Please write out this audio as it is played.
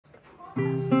She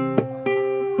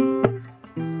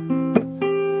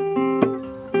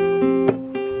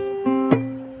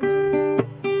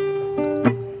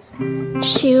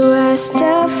was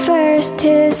the first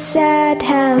to said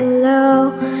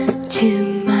hello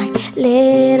to my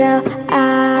little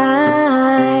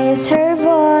eyes. Her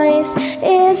voice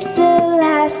is the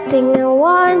last thing I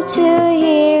want to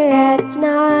hear at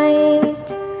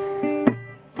night.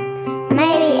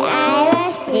 Maybe I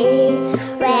was 3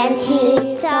 when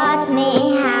he taught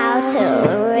me how to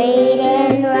read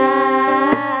and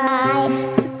write.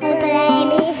 To play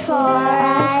before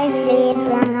I sleep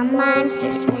when the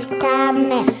monsters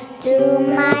come into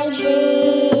my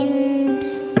dreams.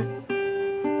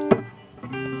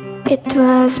 It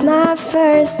was my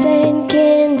first day in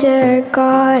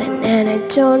kindergarten and I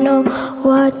don't know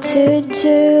what to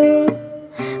do.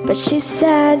 But she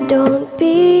said, don't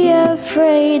be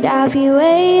afraid, I'll be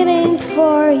waiting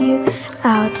for you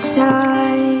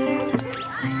outside.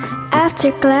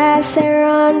 After class I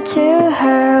ran to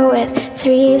her with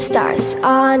 3 stars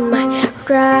on my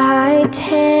right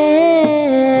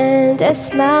hand. A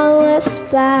smile was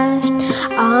splashed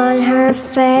on her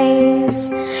face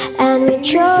and we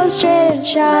drove straight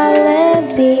to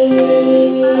Jollibee.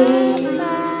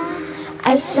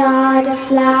 I saw the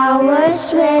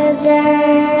flowers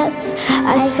wither,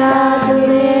 I saw the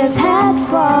leaves had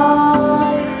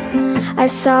fallen, I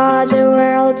saw the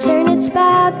world turn its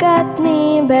back at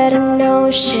me, but I know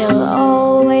she'll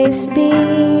always be.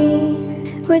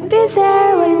 Would be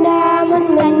there when I'm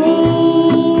on my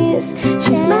knees.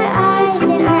 She's my eyes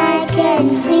when I can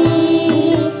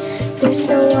see. There's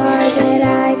no war that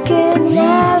I could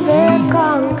never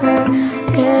conquer,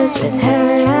 'cause with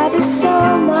her I'd be so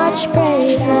much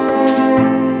braver.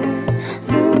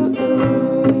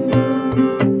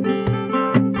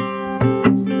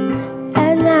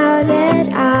 And now that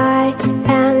I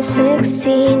am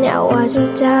 16, I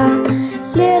wasn't the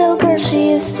little girl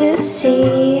she used to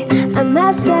see. I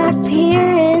mess up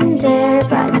here and there,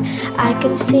 but I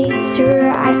can see through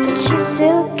her eyes that she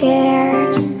still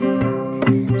cares.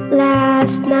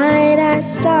 Last night I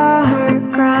saw her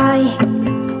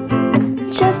crying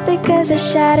just because I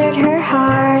shattered her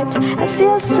heart. I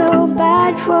feel so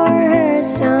bad for her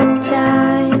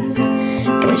sometimes,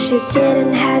 'cause she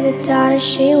didn't have the daughter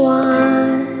she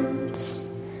wants.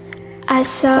 I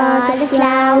saw the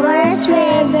flowers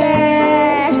wither,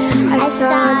 I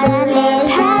saw the leaves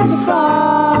had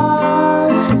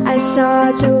fall, I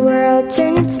saw the world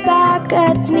turn its back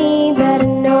at me, but I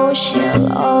know she'll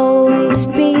always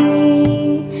be.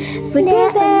 Would be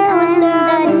there when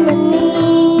I'm on my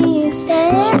knees.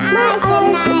 She's my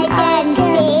eyes and I can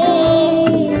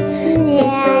see.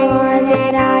 There's no war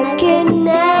that I can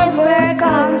never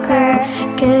conquer,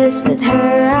 'cause with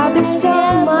her I'll be so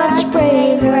much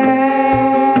braver.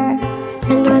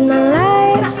 And when my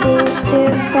life seems to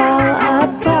fall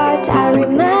apart, I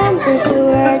remember the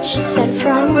words she said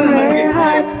from her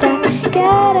heart, that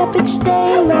get up each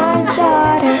day, my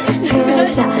daughter,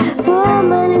 'cause a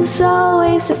woman is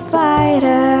always a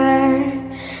fighter.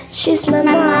 She's my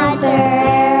mother.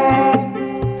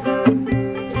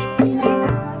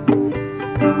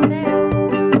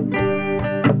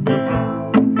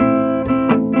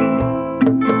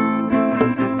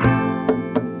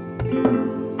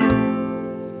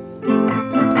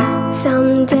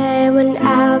 Someday when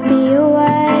I'll be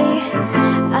away,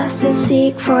 I'll still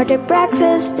seek for the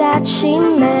breakfast that she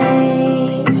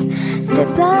makes, the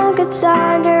blankets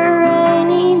on the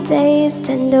rainy days,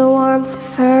 and the warmth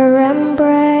of her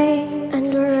embrace. And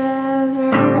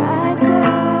wherever I go,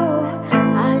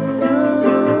 I know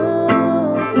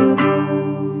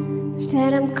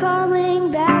that I'm coming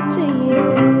back to you.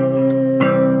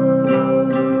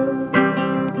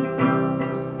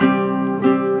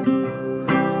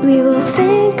 We will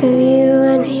think of you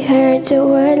when we heard the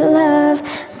word love,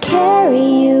 carry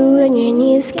you when your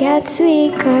knees get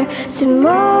weaker.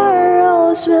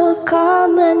 Tomorrows will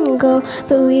come and go,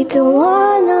 but we don't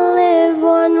wanna live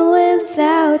one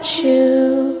without you.